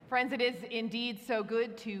Friends, it is indeed so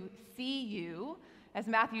good to see you. As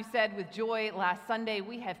Matthew said with joy last Sunday,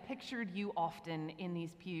 we have pictured you often in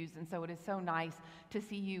these pews, and so it is so nice to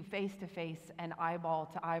see you face to face and eyeball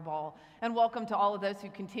to eyeball. And welcome to all of those who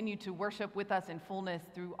continue to worship with us in fullness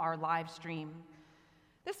through our live stream.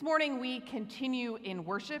 This morning we continue in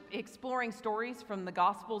worship, exploring stories from the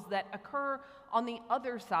Gospels that occur on the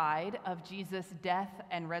other side of Jesus' death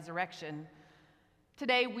and resurrection.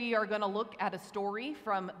 Today we are going to look at a story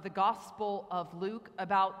from the Gospel of Luke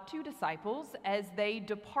about two disciples as they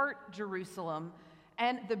depart Jerusalem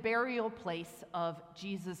and the burial place of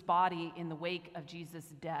Jesus' body in the wake of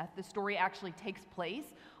Jesus' death. The story actually takes place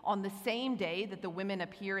on the same day that the women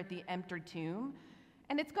appear at the empty tomb,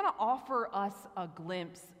 and it's going to offer us a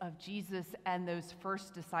glimpse of Jesus and those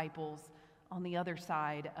first disciples on the other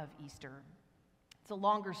side of Easter. It's a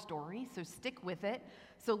longer story, so stick with it.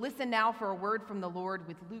 So listen now for a word from the Lord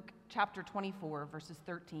with Luke chapter 24, verses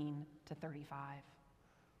 13 to 35.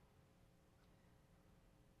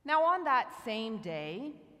 Now on that same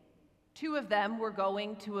day, two of them were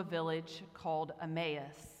going to a village called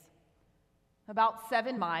Emmaus, about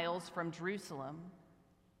 7 miles from Jerusalem,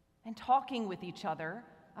 and talking with each other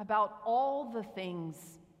about all the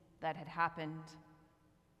things that had happened.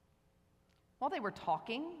 While they were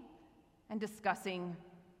talking and discussing,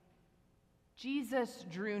 Jesus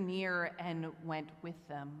drew near and went with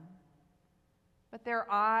them, but their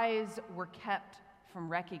eyes were kept from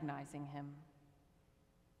recognizing him.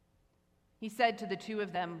 He said to the two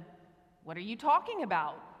of them, "What are you talking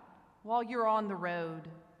about while you're on the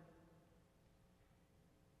road?"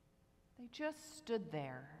 They just stood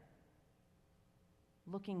there,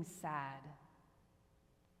 looking sad.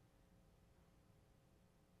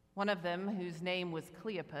 One of them, whose name was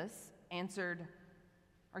Cleopas, answered,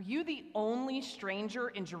 "Are you the only stranger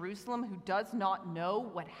in Jerusalem who does not know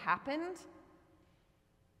what happened?"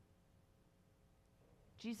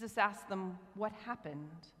 Jesus asked them, "What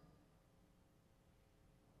happened?"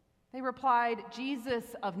 They replied,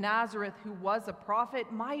 "Jesus of Nazareth, who was a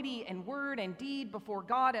prophet, mighty in word and deed before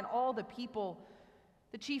God and all the people.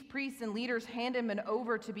 The chief priests and leaders handed him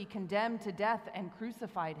over to be condemned to death and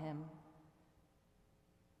crucified him.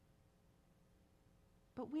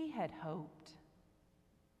 But we had hoped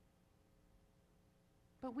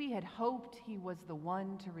he was the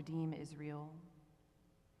one to redeem Israel."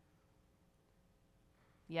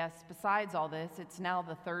 Yes, besides all this, it's now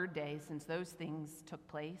the third day since those things took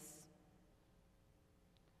place.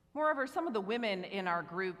 Moreover, some of the women in our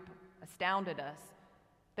group astounded us.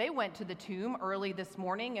 They went to the tomb early this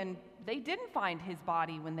morning, and they didn't find his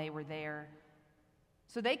body when they were there.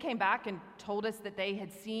 So they came back and told us that they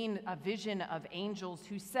had seen a vision of angels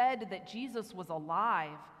who said that Jesus was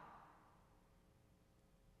alive.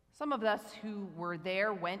 Some of us who were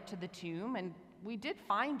there went to the tomb, and we did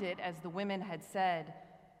find it as the women had said,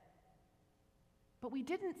 but we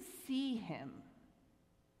didn't see him.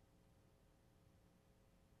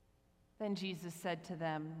 Then Jesus said to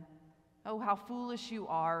them, "Oh, how foolish you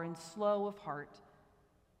are and slow of heart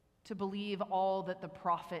to believe all that the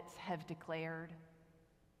prophets have declared.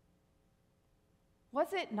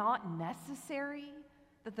 Was it not necessary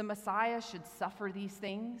that the Messiah should suffer these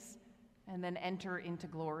things and then enter into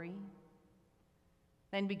glory?"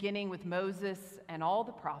 Then, beginning with Moses and all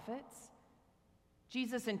the prophets,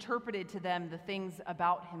 Jesus interpreted to them the things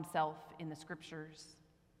about himself in the scriptures.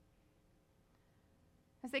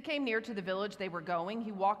 As they came near to the village they were going,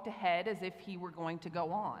 he walked ahead as if he were going to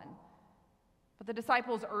go on. But the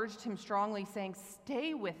disciples urged him strongly, saying,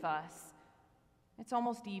 "Stay with us. It's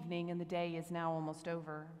almost evening, and the day is now almost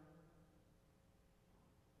over."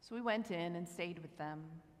 So he went in and stayed with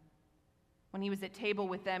them. When he was at table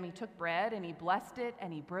with them, he took bread, and he blessed it,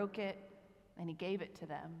 and he broke it, and he gave it to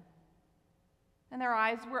them. And their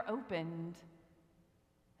eyes were opened,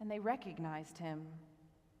 and they recognized him.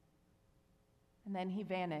 And then he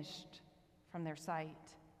vanished from their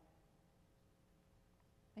sight.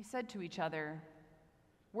 They said to each other,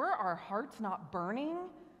 "Were our hearts not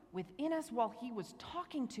burning within us while he was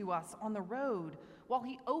talking to us on the road, while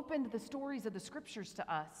he opened the stories of the scriptures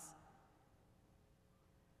to us?"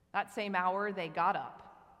 That same hour they got up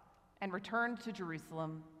and returned to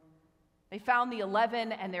Jerusalem. They found the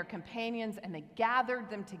 11 and their companions, and they gathered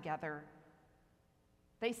them together.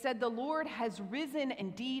 They said, "The Lord has risen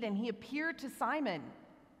indeed, and he appeared to Simon."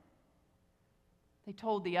 They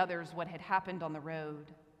told the others what had happened on the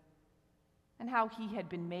road and how he had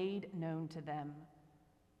been made known to them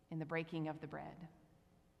in the breaking of the bread.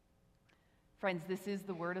 Friends, this is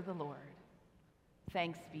the word of the Lord.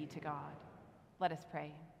 Thanks be to God. Let us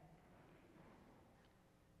pray.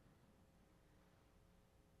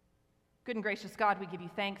 Good and gracious God, we give you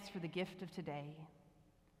thanks for the gift of today,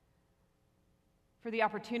 for the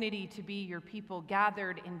opportunity to be your people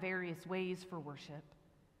gathered in various ways for worship.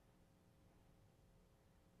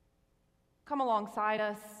 Come alongside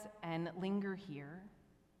us and linger here.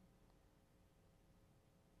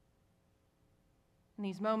 In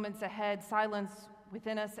these moments ahead, silence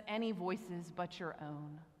within us any voices but your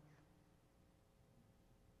own.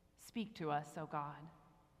 Speak to us, O God,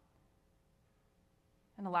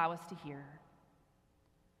 and allow us to hear.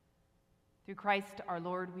 Through Christ our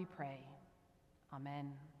Lord we pray.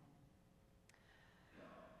 Amen.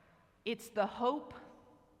 It's the hope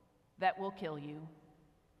that will kill you.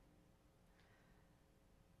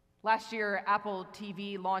 Last year, Apple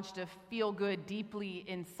TV launched a feel-good, deeply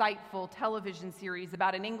insightful television series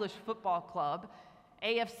about an English football club,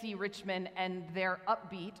 AFC Richmond, and their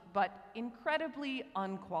upbeat but incredibly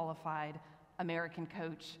unqualified American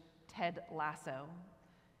coach, Ted Lasso.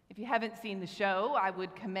 If you haven't seen the show, I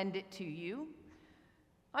would commend it to you.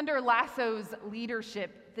 Under Lasso's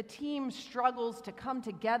leadership, the team struggles to come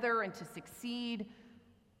together and to succeed.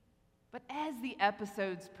 But as the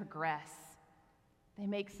episodes progress, they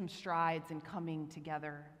make some strides in coming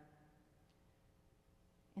together.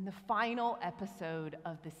 In the final episode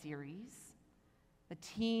of the series, the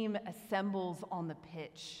team assembles on the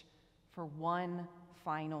pitch for one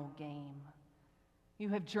final game. You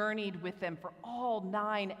have journeyed with them for all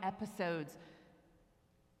 9 episodes.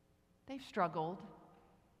 They've struggled,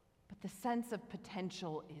 but the sense of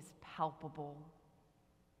potential is palpable.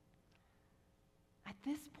 At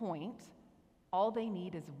this point, all they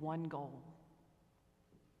need is one goal.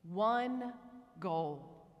 One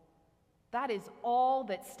goal. That is all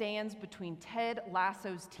that stands between Ted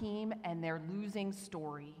Lasso's team and their losing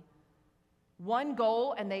story. One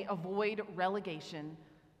goal, and they avoid relegation,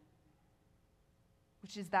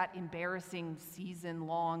 which is that embarrassing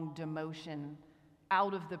season-long demotion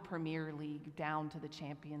out of the Premier League down to the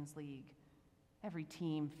Champions League. Every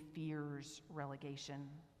team fears relegation.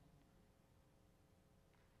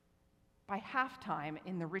 By halftime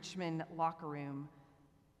in the Richmond locker room,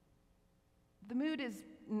 the mood is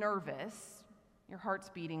nervous, your heart's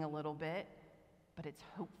beating a little bit, but it's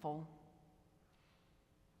hopeful.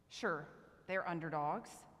 Sure, they're underdogs,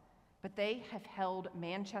 but they have held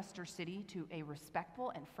Manchester City to a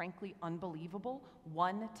respectful and frankly unbelievable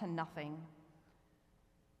 1-0.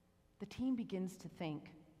 The team begins to think,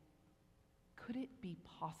 could it be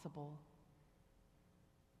possible?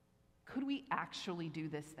 Could we actually do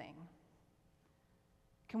this thing?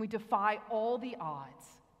 Can we defy all the odds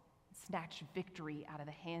and snatch victory out of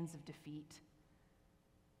the hands of defeat?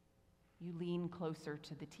 You lean closer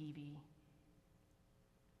to the TV.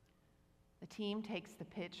 The team takes the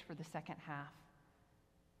pitch for the second half,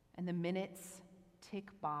 and the minutes tick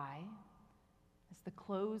by as the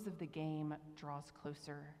close of the game draws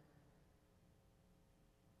closer.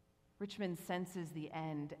 Richmond senses the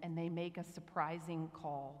end, and they make a surprising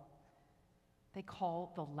call. They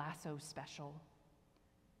call the Lasso Special.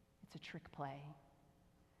 It's a trick play.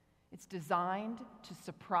 It's designed to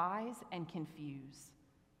surprise and confuse.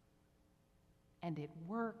 And it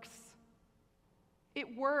works.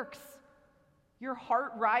 It works. Your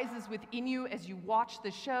heart rises within you as you watch the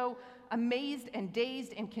show. Amazed and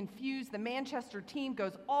dazed and confused, the Manchester team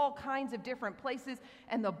goes all kinds of different places,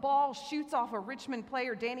 and the ball shoots off a Richmond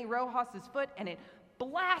player, Danny Rojas's foot, and it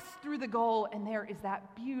blasts through the goal, and there is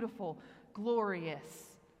that beautiful,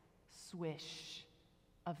 glorious swish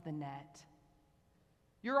of the net.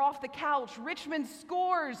 You're off the couch. Richmond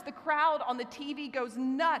scores. The crowd on the TV goes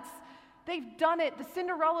nuts. They've done it. The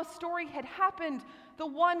Cinderella story had happened, the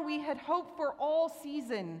one we had hoped for all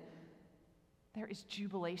season. There is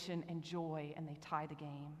jubilation and joy, and they tie the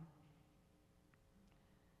game.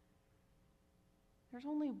 There's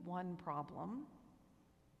only one problem.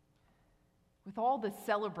 With all the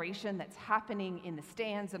celebration that's happening in the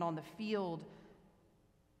stands and on the field,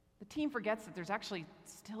 the team forgets that there's actually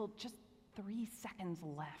still just 3 seconds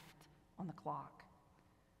left on the clock.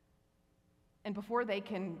 And before they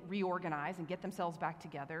can reorganize and get themselves back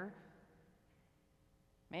together,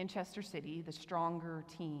 Manchester City, the stronger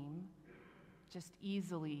team, just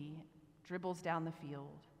easily dribbles down the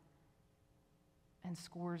field and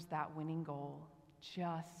scores that winning goal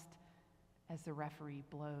just as the referee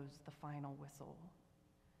blows the final whistle.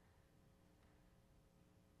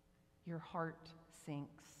 Your heart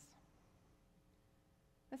sinks.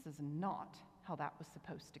 This is not how that was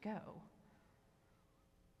supposed to go.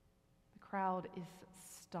 The crowd is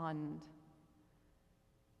stunned.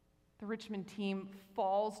 The Richmond team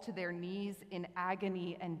falls to their knees in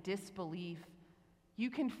agony and disbelief You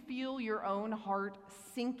can feel your own heart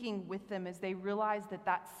sinking with them as they realize that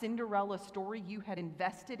that Cinderella story you had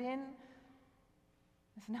invested in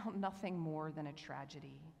is now nothing more than a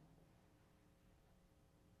tragedy.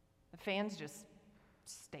 The fans just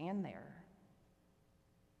stand there,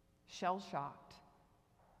 shell-shocked,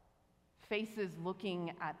 faces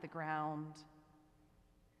looking at the ground.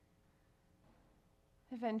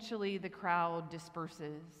 Eventually, the crowd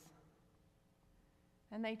disperses,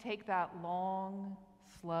 and they take that long,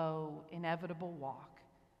 slow, inevitable walk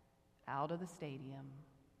out of the stadium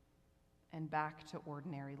and back to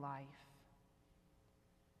ordinary life.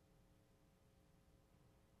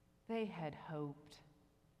 They had hoped.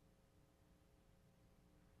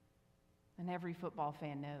 And every football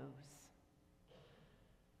fan knows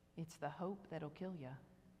it's the hope that'll kill you.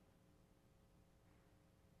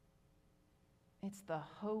 It's the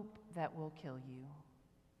hope that will kill you.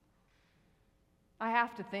 I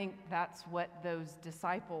have to think that's what those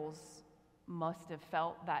disciples must have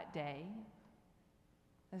felt that day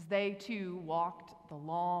as they too walked the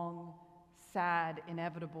long, sad,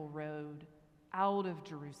 inevitable road out of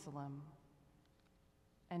Jerusalem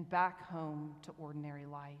and back home to ordinary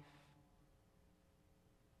life.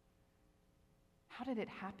 How did it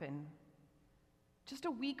happen? Just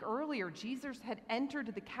a week earlier, Jesus had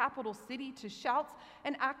entered the capital city to shouts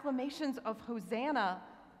and acclamations of Hosanna,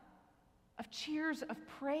 of cheers of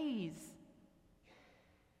praise.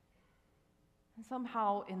 And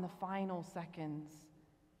somehow, in the final seconds,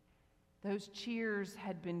 those cheers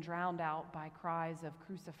had been drowned out by cries of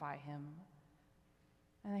 "Crucify him."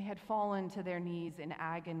 And they had fallen to their knees in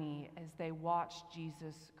agony as they watched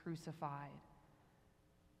Jesus crucified.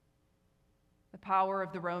 The power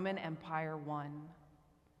of the Roman Empire won.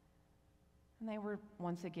 And they were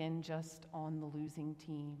once again just on the losing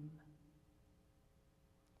team.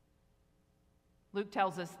 Luke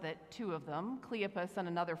tells us that two of them, Cleopas and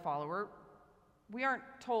another follower, we aren't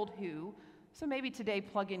told who, so maybe today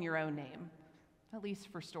plug in your own name, at least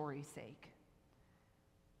for story's sake.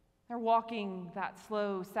 They're walking that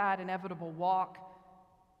slow, sad, inevitable walk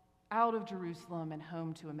out of Jerusalem and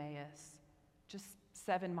home to Emmaus, just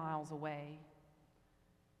 7 miles away.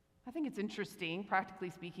 I think it's interesting,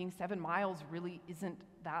 practically speaking, 7 miles really isn't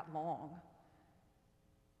that long.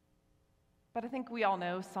 But I think we all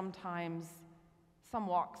know sometimes some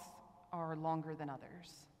walks are longer than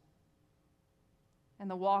others. And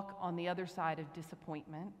the walk on the other side of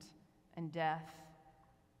disappointment and death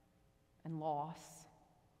and loss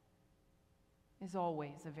is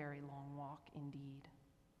always a very long walk indeed.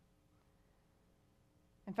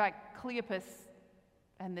 In fact, Cleopas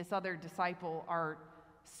and this other disciple are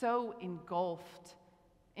so engulfed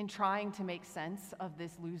in trying to make sense of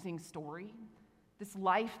this losing story, this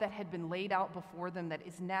life that had been laid out before them that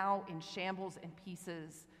is now in shambles and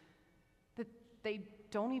pieces, that they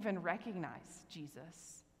don't even recognize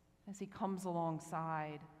Jesus as he comes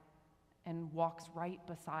alongside and walks right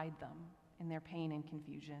beside them in their pain and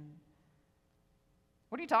confusion.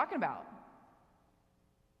 "What are you talking about?"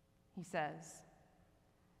 he says.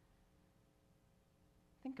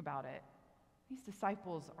 Think about it. These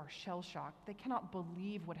disciples are shell-shocked. They cannot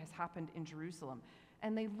believe what has happened in Jerusalem.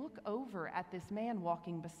 And they look over at this man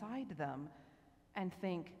walking beside them and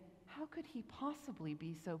think, how could he possibly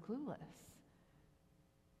be so clueless?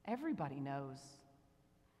 Everybody knows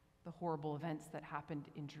the horrible events that happened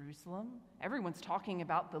in Jerusalem. Everyone's talking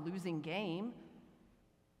about the losing game.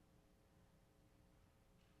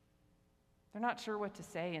 They're not sure what to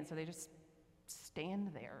say, and so they just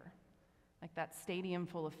stand there, like that stadium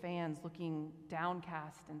full of fans looking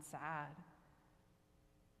downcast and sad.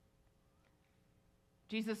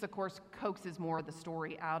 Jesus, of course, coaxes more of the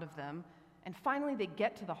story out of them, and finally they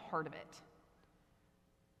get to the heart of it.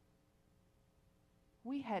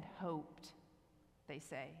 "We had hoped," they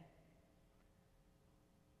say.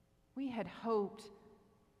 "We had hoped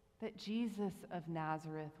that Jesus of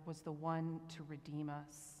Nazareth was the one to redeem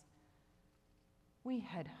us. We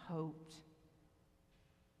had hoped."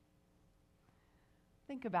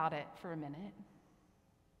 Think about it for a minute.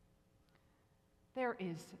 There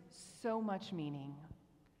is so much meaning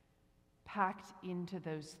packed into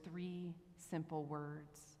those 3 simple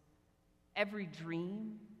words. Every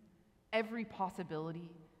dream, every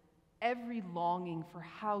possibility, every longing for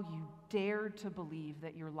how you dared to believe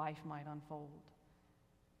that your life might unfold.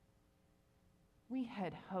 We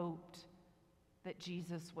had hoped that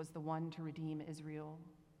Jesus was the one to redeem Israel.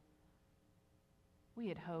 We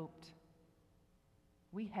had hoped.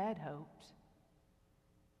 We had hoped.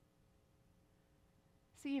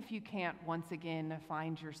 See if you can't once again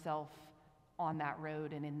find yourself on that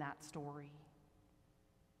road and in that story.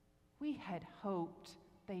 "We had hoped,"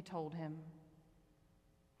 they told him.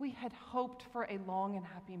 We had hoped for a long and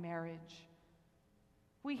happy marriage.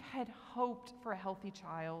 We had hoped for a healthy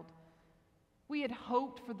child. We had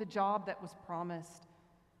hoped for the job that was promised.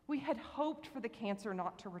 We had hoped for the cancer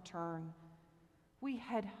not to return. We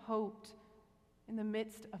had hoped in the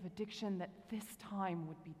midst of addiction that this time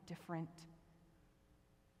would be different.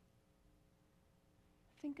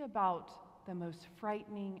 Think about the most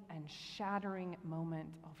frightening and shattering moment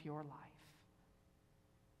of your life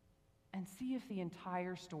and see if the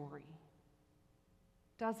entire story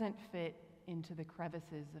doesn't fit into the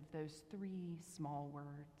crevices of those 3 small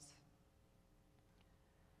words.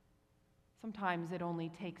 Sometimes it only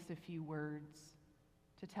takes a few words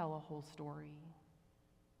to tell a whole story.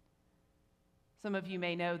 Some of you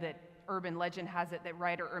may know that urban legend has it that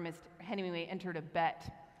writer Ernest Hemingway entered a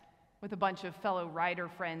bet with a bunch of fellow writer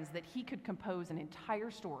friends that he could compose an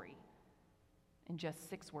entire story in just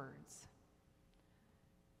 6 words.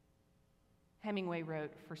 Hemingway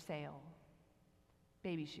wrote, "For sale,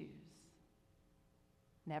 baby shoes,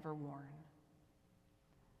 never worn."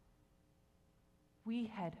 We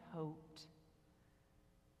had hoped.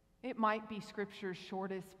 It might be Scripture's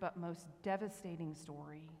shortest but most devastating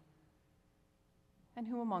story. And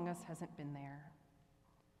who among us hasn't been there?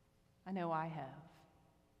 I know I have.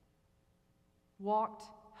 Walked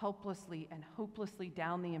helplessly and hopelessly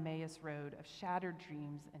down the Emmaus road of shattered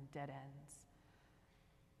dreams and dead ends.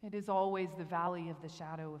 It is always the valley of the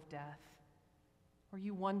shadow of death, where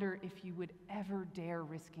you wonder if you would ever dare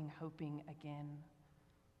risking hoping again.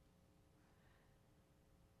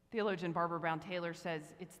 Theologian Barbara Brown Taylor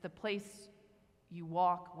says it's the place you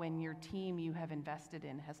walk when your team you have invested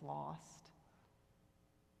in has lost.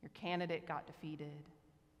 Your candidate got defeated.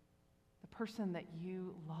 The person that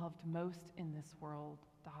you loved most in this world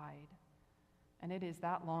died. And it is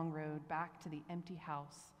that long road back to the empty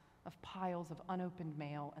house of piles of unopened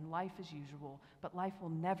mail and life as usual, but life will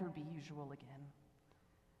never be usual again.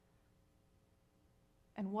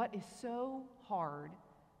 And what is so hard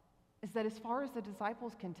is that as far as the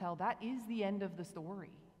disciples can tell, that is the end of the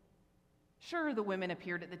story. Sure, the women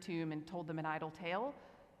appeared at the tomb and told them an idle tale,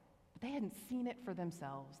 but they hadn't seen it for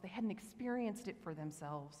themselves. They hadn't experienced it for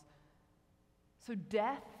themselves. So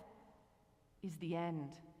death is the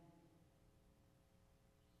end.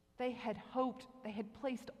 They had hoped, they had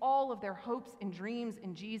placed all of their hopes and dreams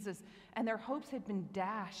in Jesus, and their hopes had been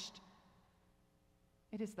dashed.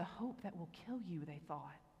 It is the hope that will kill you, they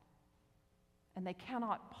thought. And they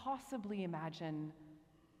cannot possibly imagine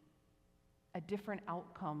a different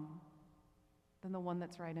outcome than the one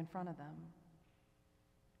that's right in front of them.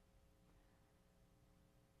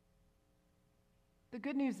 The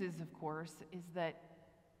good news is, of course, is that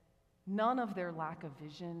none of their lack of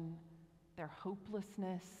vision, their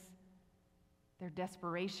hopelessness, their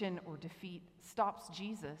desperation or defeat stops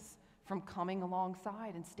Jesus from coming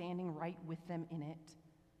alongside and standing right with them in it.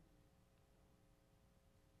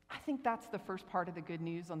 I think that's the first part of the good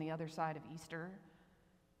news on the other side of Easter,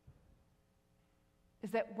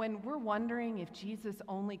 is that when we're wondering if Jesus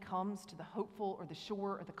only comes to the hopeful or the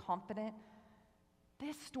sure or the confident,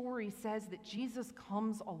 this story says that Jesus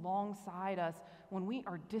comes alongside us when we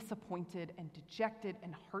are disappointed and dejected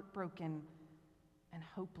and heartbroken and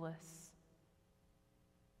hopeless.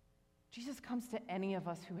 Jesus comes to any of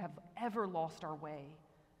us who have ever lost our way,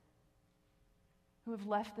 who have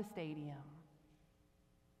left the stadium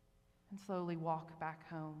and slowly walk back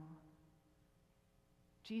home.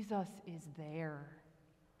 Jesus is there.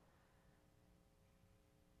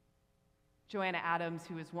 Joanna Adams,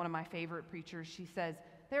 who is one of my favorite preachers, she says,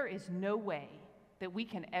 there is no way that we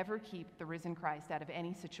can ever keep the risen Christ out of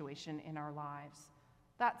any situation in our lives.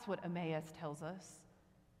 That's what Emmaus tells us.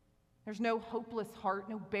 There's no hopeless heart,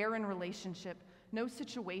 no barren relationship, no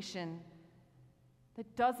situation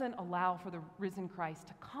that doesn't allow for the risen Christ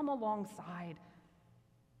to come alongside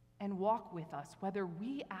and walk with us, whether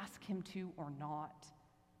we ask him to or not.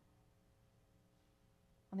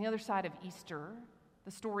 On the other side of Easter,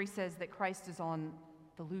 the story says that Christ is on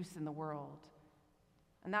the loose in the world,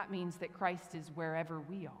 and that means that Christ is wherever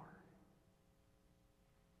we are.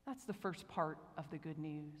 That's the first part of the good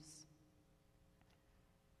news,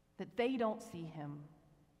 that they don't see him.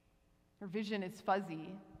 Their vision is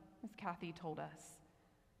fuzzy, as Kathy told us,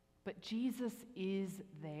 but Jesus is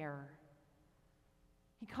there.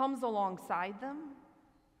 He comes alongside them,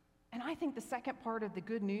 and I think the second part of the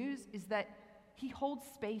good news is that he holds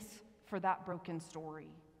space for that broken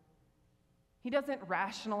story. He doesn't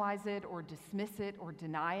rationalize it or dismiss it or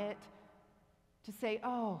deny it to say,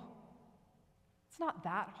 oh, it's not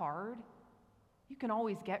that hard. You can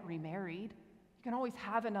always get remarried. You can always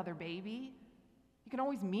have another baby. You can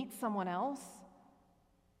always meet someone else.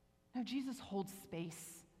 No, Jesus holds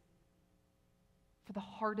space for the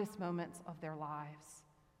hardest moments of their lives.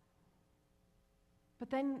 But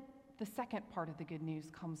then the second part of the good news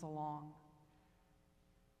comes along.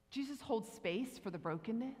 Jesus holds space for the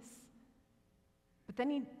brokenness, but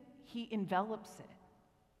then he envelops it.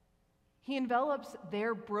 He envelops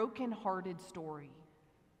their broken-hearted story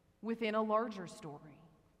within a larger story.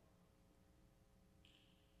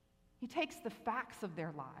 He takes the facts of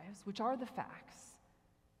their lives, which are the facts,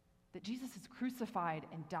 that Jesus is crucified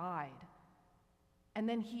and died, and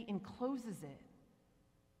then he encloses it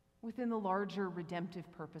within the larger redemptive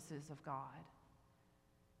purposes of God.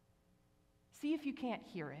 See if you can't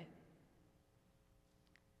hear it.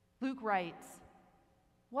 Luke writes,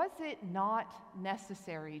 "Was it not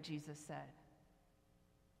necessary," Jesus said.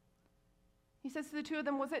 He says to the two of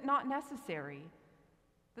them, "Was it not necessary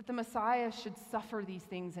that the Messiah should suffer these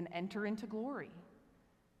things and enter into glory?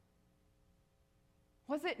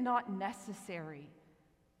 Was it not necessary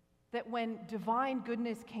that when divine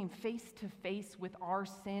goodness came face to face with our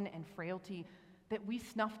sin and frailty, that we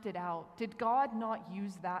snuffed it out? Did God not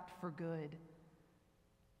use that for good?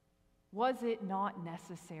 Was it not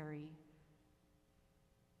necessary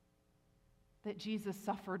that Jesus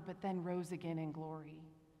suffered but then rose again in glory?"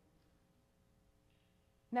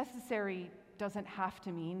 Necessary doesn't have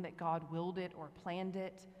to mean that God willed it or planned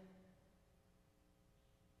it,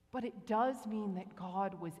 but it does mean that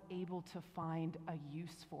God was able to find a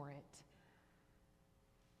use for it.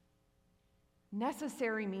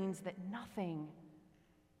 Necessary means that nothing,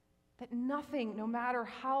 no matter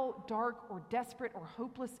how dark or desperate or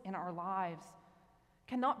hopeless in our lives,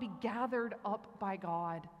 cannot be gathered up by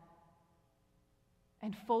God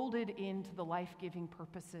and folded into the life-giving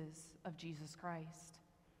purposes of Jesus Christ.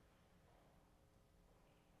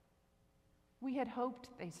 We had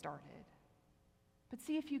hoped they started, but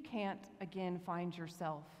see if you can't again find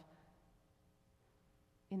yourself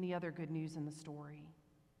in the other good news in the story.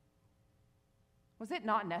 Was it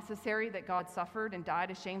not necessary that God suffered and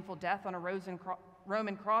died a shameful death on a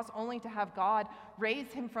Roman cross only to have God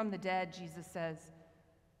raise him from the dead, Jesus says?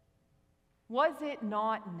 Was it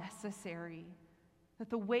not necessary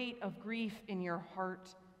that the weight of grief in your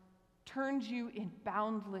heart turned you in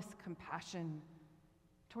boundless compassion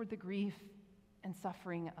toward the grief and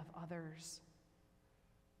suffering of others?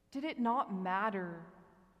 Did it not matter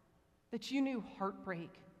that you knew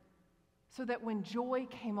heartbreak, so that when joy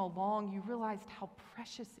came along, you realized how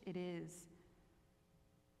precious it is?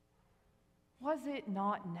 Was it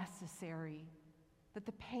not necessary that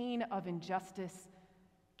the pain of injustice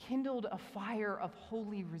kindled a fire of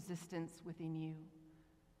holy resistance within you?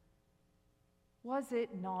 Was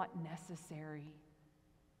it not necessary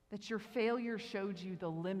that your failure showed you the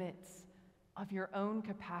limits of your own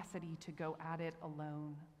capacity to go at it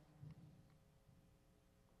alone?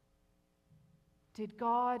 Did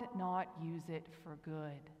God not use it for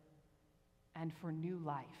good and for new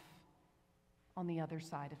life on the other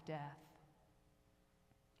side of death?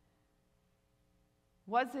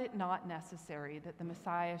 Was it not necessary that the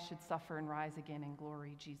Messiah should suffer and rise again in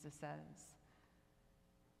glory, Jesus says?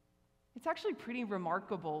 It's actually pretty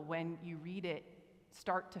remarkable when you read it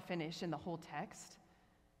start to finish in the whole text,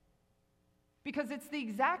 because it's the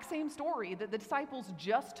exact same story that the disciples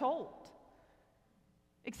just told.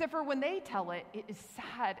 Except for when they tell it, it is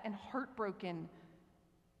sad and heartbroken.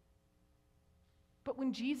 But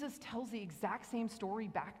when Jesus tells the exact same story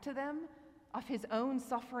back to them of his own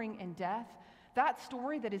suffering and death, that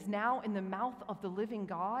story that is now in the mouth of the living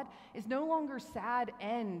God is no longer sad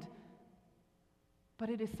end,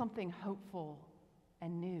 but it is something hopeful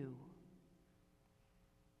and new.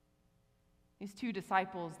 These two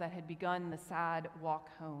disciples that had begun the sad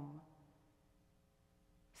walk home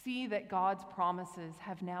see that God's promises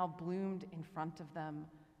have now bloomed in front of them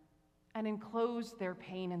and enclosed their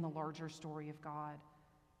pain in the larger story of God.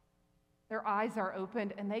 Their eyes are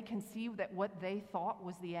opened and they can see that what they thought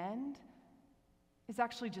was the end is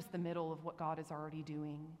actually just the middle of what God is already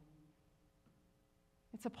doing.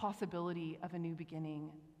 It's a possibility of a new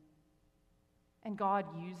beginning, and God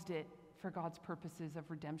used it for God's purposes of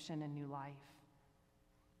redemption and new life.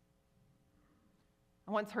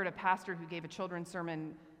 I once heard a pastor who gave a children's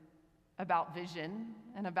sermon about vision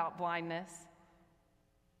and about blindness.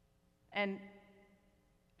 And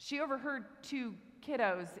she overheard two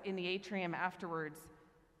kiddos in the atrium afterwards.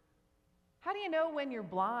 "How do you know when you're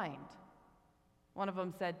blind?" One of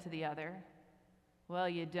them said to the other, "Well,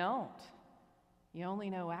 you don't. You only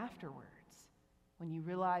know afterwards, when you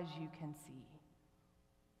realize you can see."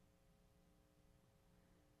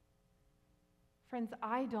 Friends,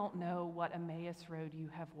 I don't know what Emmaus road you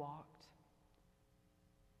have walked,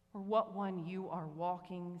 or what one you are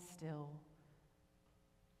walking still.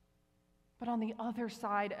 But on the other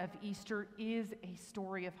side of Easter is a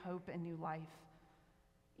story of hope and new life.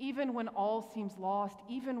 Even when all seems lost,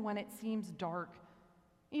 even when it seems dark,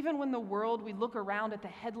 even when we look around at the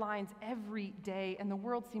headlines every day and the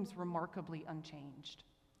world seems remarkably unchanged.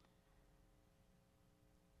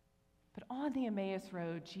 But on the Emmaus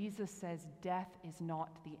Road, Jesus says death is not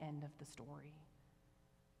the end of the story.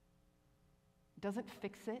 It doesn't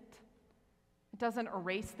fix it. It doesn't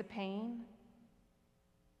erase the pain.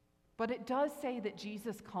 But it does say that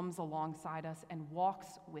Jesus comes alongside us and walks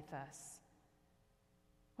with us.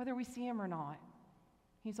 Whether we see him or not,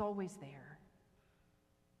 he's always there.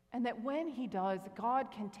 And that when he does, God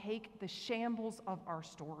can take the shambles of our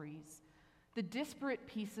stories, the disparate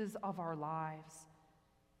pieces of our lives,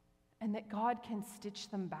 and that God can stitch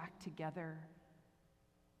them back together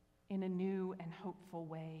in a new and hopeful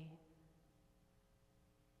way.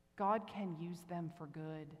 God can use them for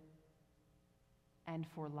good and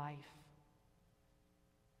for life.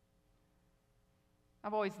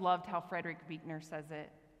 I've always loved how Frederick Buechner says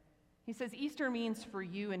it. He says, Easter means for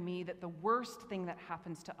you and me that the worst thing that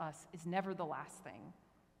happens to us is never the last thing.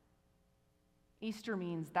 Easter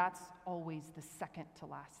means that's always the second to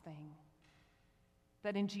last thing.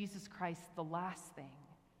 That in Jesus Christ, the last thing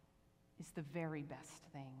is the very best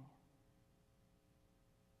thing.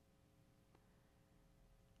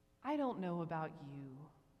 I don't know about you,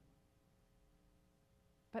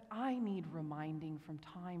 but I need reminding from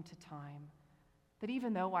time to time that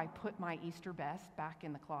even though I put my Easter best back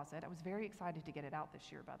in the closet, I was very excited to get it out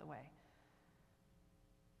this year, by the way.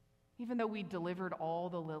 Even though we delivered all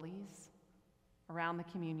the lilies around the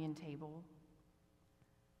communion table,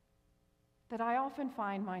 that I often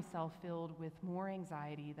find myself filled with more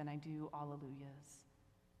anxiety than I do alleluias.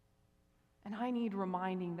 And I need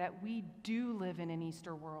reminding that we do live in an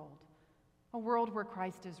Easter world, a world where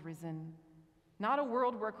Christ is risen. Not a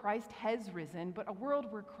world where Christ has risen, but a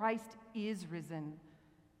world where Christ is risen.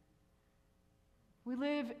 We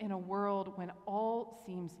live in a world when all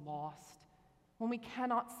seems lost, when we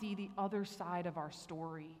cannot see the other side of our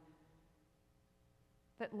story,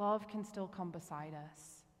 that love can still come beside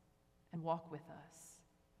us and walk with us,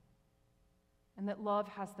 and that love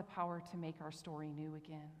has the power to make our story new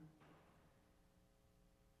again.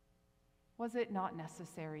 Was it not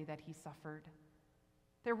necessary that he suffered?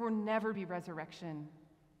 There will never be resurrection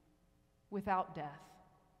without death.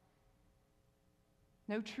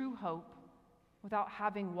 No true hope without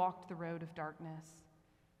having walked the road of darkness.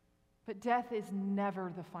 But death is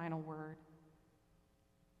never the final word.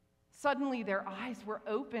 Suddenly their eyes were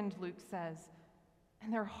opened, Luke says,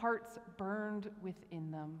 and their hearts burned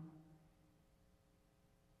within them.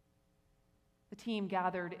 The team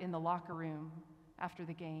gathered in the locker room after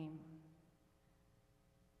the game.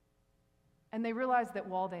 And they realized that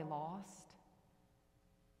while they lost,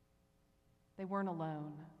 they weren't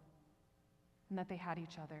alone, and that they had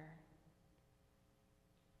each other.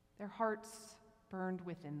 Their hearts burned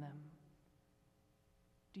within them.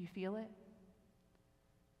 Do you feel it?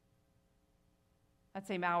 That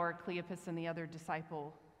same hour, Cleopas and the other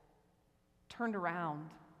disciple turned around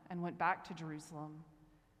and went back to Jerusalem,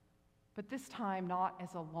 but this time not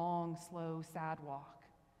as a long, slow, sad walk.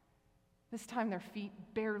 This time their feet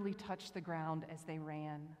barely touched the ground as they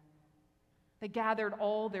ran. They gathered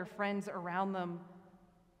all their friends around them,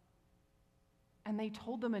 and they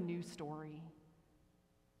told them a new story.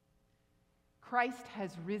 Christ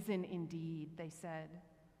has risen indeed, they said.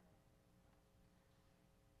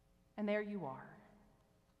 And there you are,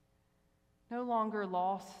 no longer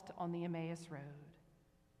lost on the Emmaus Road,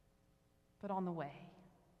 but on the way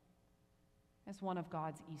as one of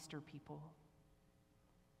God's Easter people.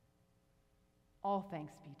 All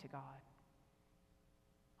thanks be to God.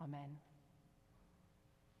 Amen.